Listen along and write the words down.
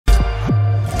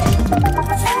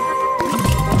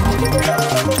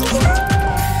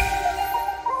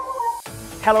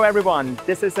Hello everyone,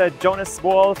 this is Jonas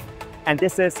Wolf and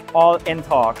this is All In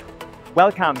Talk.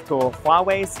 Welcome to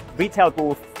Huawei's retail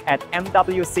booth at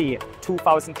MWC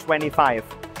 2025.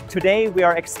 Today we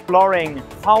are exploring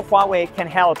how Huawei can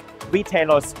help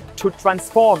retailers to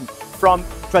transform from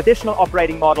traditional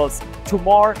operating models to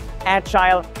more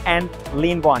agile and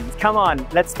lean ones. Come on,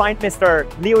 let's find Mr.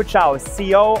 Liu Zhao,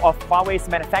 CEO of Huawei's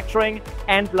Manufacturing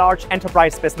and Large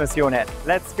Enterprise Business Unit.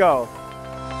 Let's go.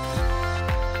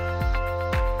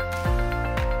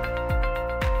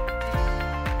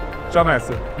 Jonas,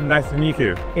 nice to meet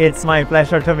you. It's my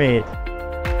pleasure to meet.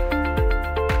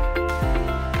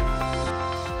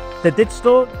 The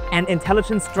digital and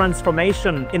intelligence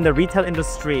transformation in the retail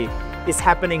industry is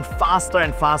happening faster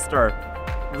and faster.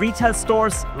 Retail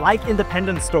stores, like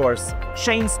independent stores,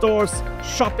 chain stores,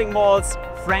 shopping malls,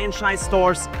 franchise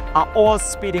stores are all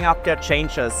speeding up their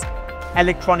changes.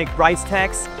 Electronic price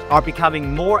tags are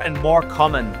becoming more and more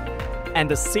common, and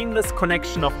the seamless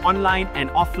connection of online and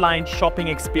offline shopping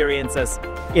experiences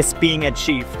is being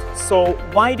achieved. So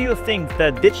why do you think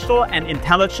the digital and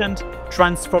intelligent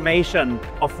transformation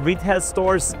of retail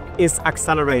stores is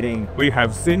accelerating? We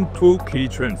have seen two key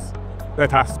trends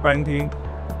that are speeding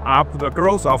up the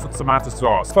growth of smart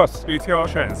stores. First, retail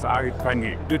chains are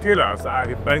expanding. Retailers are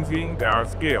expanding their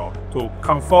scale to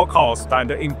control cost and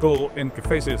improve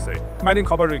efficiency. Many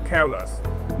corporate retailers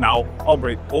now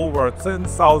operate over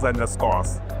 10,000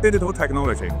 stores. Digital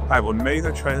technology have made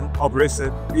the chain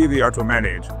operation easier to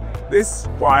manage. This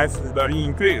drives the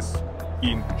increase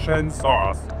in chain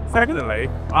stores. Secondly,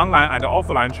 online and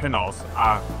offline channels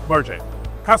are merging.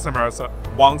 Customers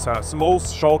want a smooth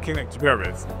shopping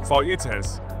experience. For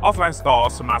instance, offline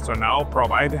stores must now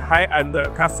provide high-end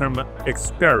customer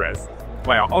experience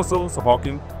while also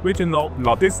supporting regional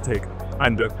logistics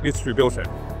and distribution,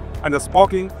 and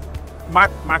supporting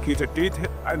market data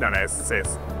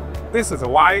analysis. This is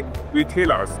why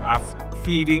retailers are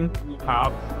speeding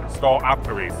up store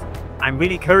upgrades. I'm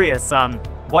really curious,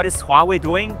 what is Huawei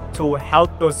doing to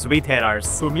help those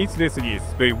retailers? To meet this needs,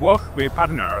 we work with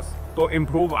partners to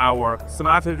improve our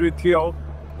smart retail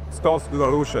store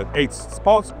solution. It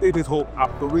supports digital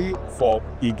upgrade for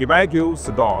individual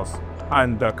stores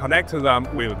and connect them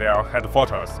with their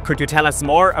headquarters. Could you tell us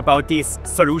more about these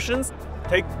solutions?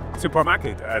 Take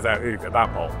supermarket as an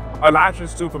example. A large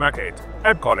supermarket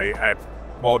typically has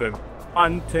more than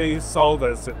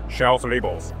 20,000 shelf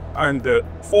labels, and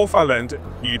fulfillment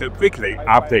need weekly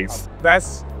updates.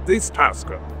 This task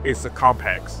is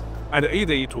complex and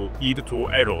easy to lead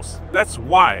to errors. That's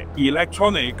why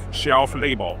electronic shelf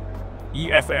label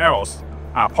 (ESLs)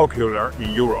 are popular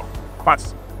in Europe,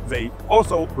 but they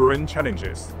also bring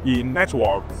challenges in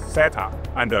network setup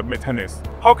and maintenance.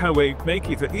 How can we make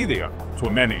it easier to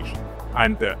manage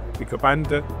and expand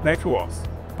networks?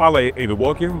 Huawei is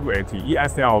working with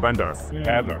ESL vendors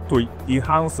together to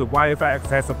enhance Wi-Fi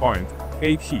access point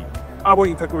 (AP). Our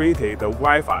integrated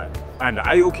Wi-Fi and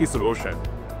IoT solution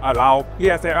allow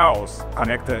ESLs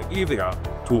connect easier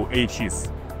to APs.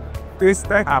 This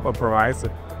setup provides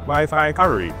Wi-Fi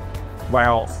coverage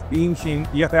while linking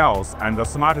ESLs and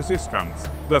smart systems.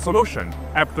 The solution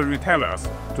helps retailers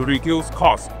to reduce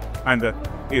costs and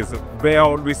is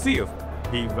well received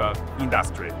in the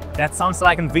industry. That sounds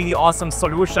like a really awesome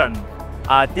solution.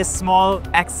 This small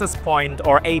access point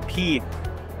or AP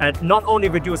not only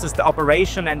reduces the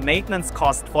operation and maintenance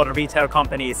cost for the retail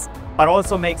companies, but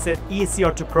also makes it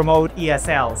easier to promote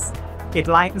ESLs. It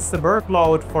lightens the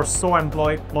workload for store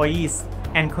employees,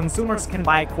 and consumers can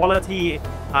buy quality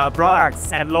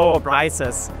products at lower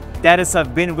prices. That is a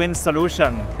win-win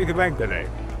solution. Exactly.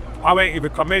 Huawei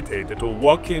is committed to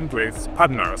working with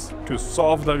partners to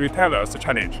solve the retailers'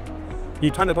 challenge.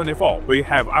 In 2024, we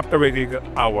have upgraded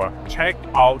our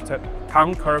checkout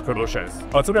counter solutions.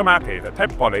 A supermarket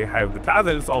typically has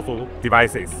dozens of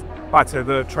devices, but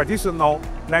the traditional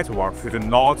network is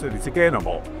not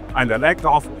scalable and lack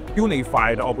of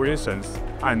unified operations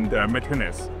and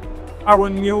maintenance. Our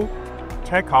new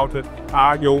checkout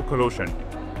RU solution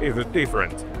is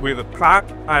different with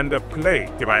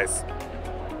plug-and-play device,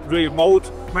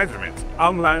 remote measurement,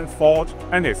 online fault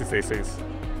analysis,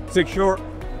 secure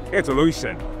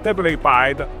resolution,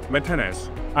 simplified maintenance,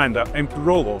 and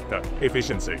improved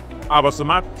efficiency. Our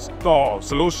smart store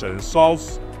solution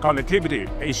solves connectivity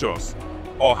issues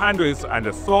for hundreds and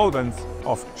thousands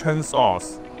of chain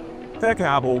stores. Taking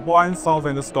up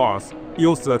 1,000 stores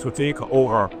used to take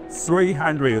over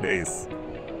 300 days.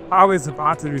 Huawei's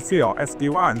smart retail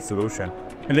SD-WAN solution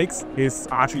makes it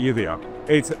much easier.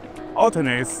 It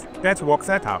alternates network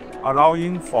setup,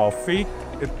 allowing for free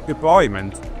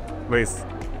deployment with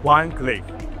one click.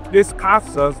 This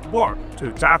cuts the work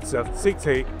to just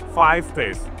 60 5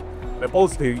 days,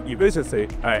 boosting efficiency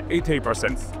at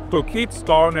 80%. To keep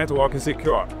store network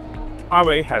secure,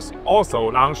 Huawei has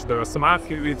also launched the Smart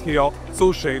Retail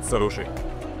Sushi solution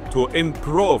to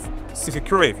improve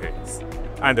security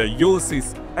and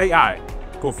uses AI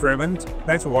to prevent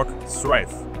network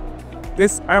threats.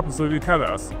 This helps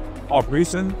retailers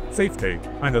operation safety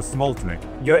and smoothly.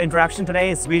 Your interaction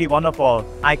today is really wonderful.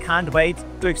 I can't wait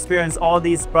to experience all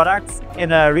these products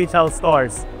in retail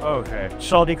stores. Okay.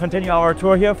 Shall we continue our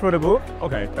tour here through the booth?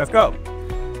 Okay, let's go.